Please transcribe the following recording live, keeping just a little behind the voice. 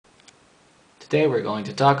Today we're going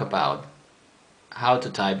to talk about how to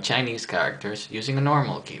type Chinese characters using a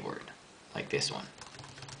normal keyboard, like this one.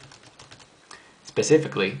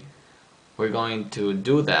 Specifically, we're going to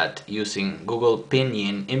do that using Google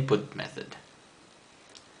Pinyin Input Method.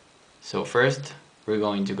 So first, we're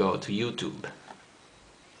going to go to YouTube.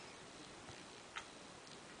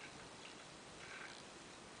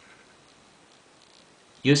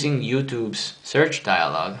 Using YouTube's search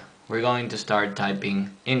dialog, we're going to start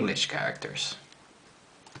typing English characters.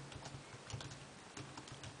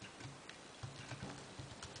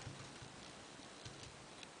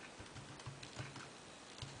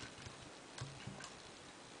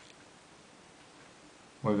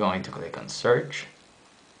 We're going to click on search.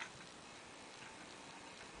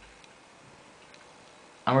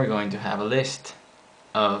 And we're going to have a list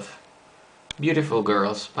of beautiful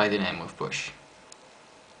girls by the name of Bush.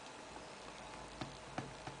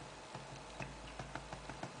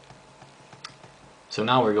 So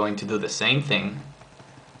now we're going to do the same thing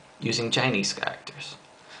using Chinese characters.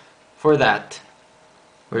 For that,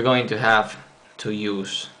 we're going to have to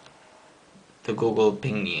use the Google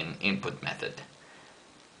Pinyin Input Method.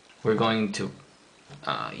 We're going to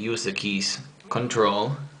use the keys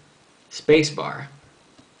Control, Spacebar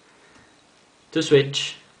to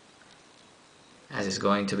switch, as is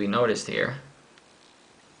going to be noticed here,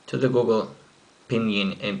 to the Google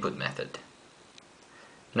Pinyin Input Method.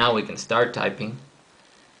 Now we can start typing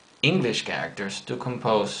English characters to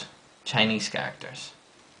compose Chinese characters.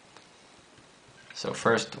 So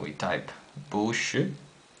first we type Bush,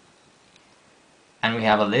 and we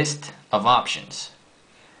have a list of options.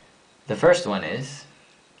 The first one is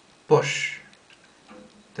Bush.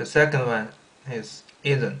 The second one is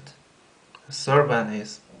isn't. The third one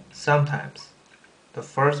is sometimes. The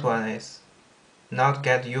fourth one is not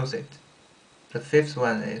get use it. The fifth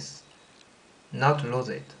one is not lose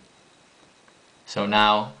it. So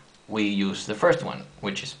now we use the first one,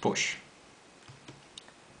 which is push.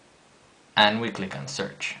 And we click on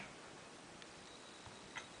search.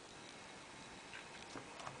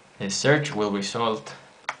 This search will result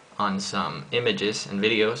on some images and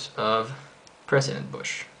videos of President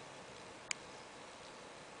Bush.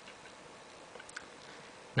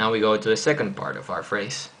 Now we go to the second part of our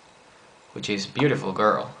phrase, which is beautiful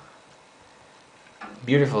girl.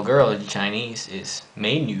 Beautiful girl in Chinese is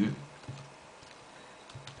美女.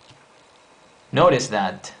 Notice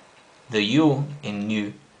that the U in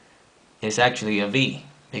nu is actually a V,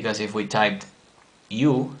 because if we typed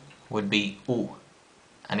U would be U,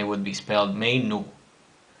 and it would be spelled 美女.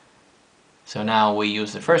 So now we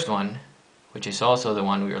use the first one, which is also the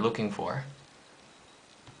one we are looking for,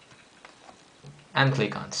 and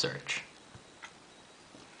click on search.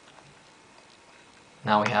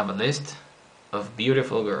 Now we have a list of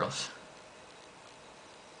beautiful girls.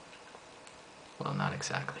 Well, not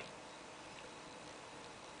exactly.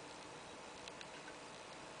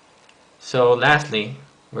 So lastly,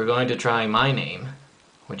 we're going to try my name,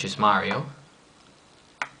 which is Mario.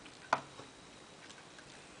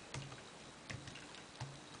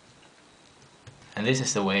 And this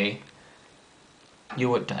is the way you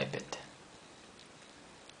would type it.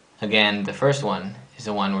 Again, the first one is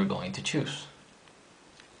the one we're going to choose.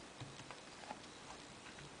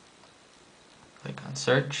 Click on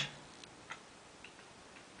search.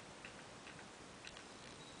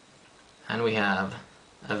 And we have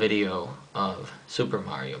a video of Super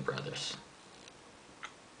Mario Brothers.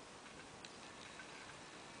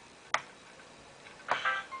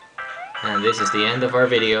 And this is the end of our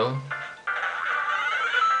video,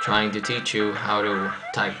 trying to teach you how to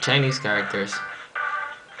type Chinese characters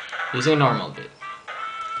using a normal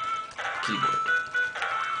keyboard.